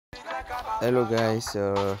Hello guys,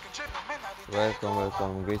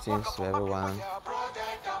 welcome, greetings to everyone.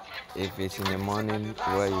 If it's in the morning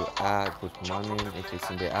where you are, good morning. If it's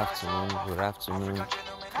in the afternoon, good afternoon.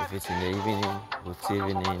 If it's in the evening, good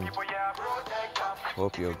evening.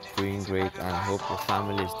 Hope you're doing great and hope your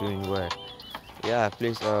family is doing well. Yeah,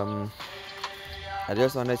 please, I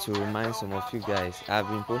just wanted to remind some of you guys, I've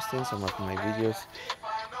been posting some of my videos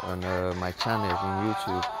on my channel in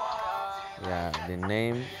YouTube. Yeah, the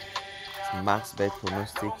name is Max Bet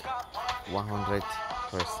Pronostic 100%.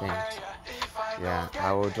 Yeah,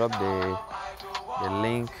 I will drop the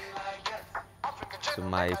link to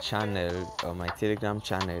my channel or my Telegram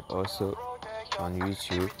channel also on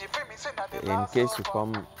YouTube. In case you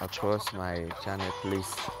come across my channel,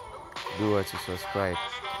 please do what to subscribe.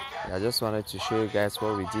 I just wanted to show you guys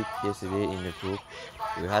what we did yesterday in the group.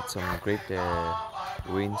 We had some great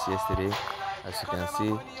wins yesterday. As you can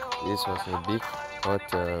see, this was a big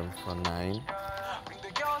pot for 9.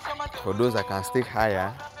 For those that can stick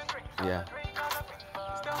higher, yeah,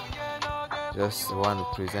 just want to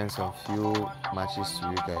present some few matches to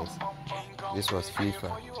you guys. This was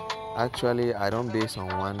FIFA. Actually, I don't base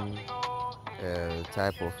on one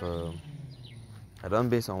I don't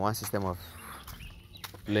base on one system of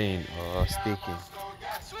playing or staking.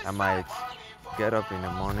 I might get up in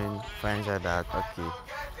the morning, find out that okay,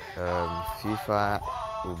 FIFA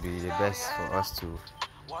will be the best for us to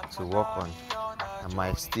work on. I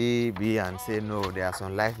might still be and say no, there are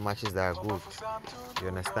some live matches that are good. You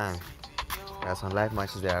understand? There are some live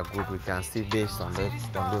matches that are good. We can still base on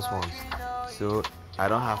those ones. So I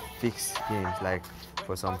don't have fixed games like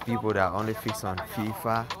for some people that only fix on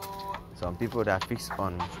FIFA. Some people that fix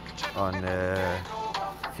on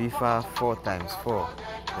FIFA 4x4.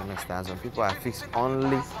 You understand? Some people are fixed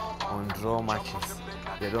only on draw matches.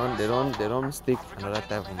 They don't stick another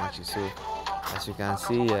type of matches. So as you can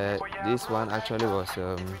see, this one actually was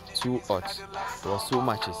 2 odds. It was 2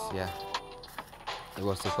 matches. Yeah, it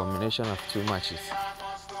was a combination of 2 matches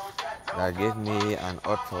that gave me an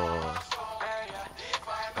odd for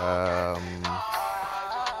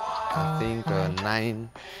I think 9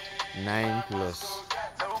 plus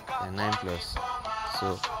 9 plus.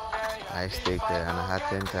 So I staked and I had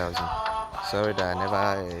 10,000. Sorry that I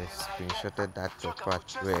never screenshotted that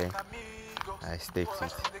part where I staked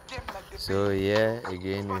it. So yeah,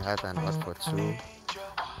 again we had an odd for 2.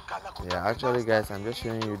 Yeah, actually guys, I'm just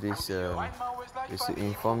showing you this is to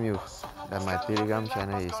inform you that my Telegram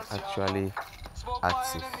channel is actually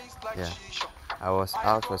active. Yeah, I was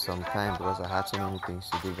out for some time because I had so many things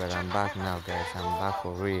to do, but I'm back now guys. I'm back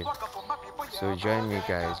for real. So join me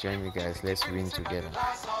guys, let's win together.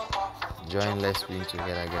 Let's win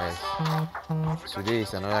together guys. Today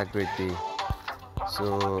is another great day.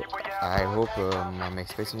 So I hope I'm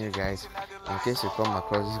expecting you guys. In case you come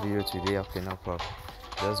across this video today after no problem,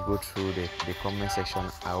 just go through the comment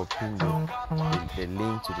section. I'll pin the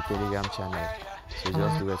link to the Telegram channel. So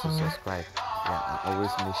just do it to subscribe. Yeah, and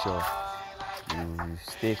always make sure you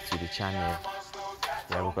stick to the channel.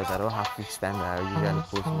 Yeah, because I don't have fixed time that I usually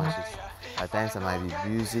post matches. At times I might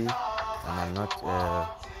be busy and I'm not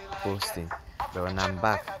posting. But when I'm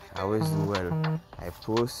back, I always do well. I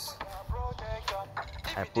post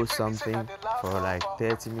something for like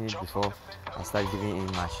 30 minutes before I start giving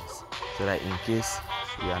in matches, so that in case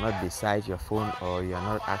you are not beside your phone or you are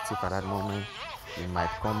not active at that moment, you might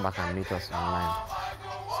come back and meet us online.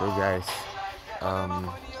 So guys,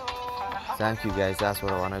 thank you guys. That's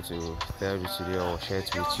what I wanted to tell you today or share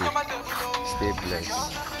it with you. Stay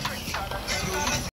blessed.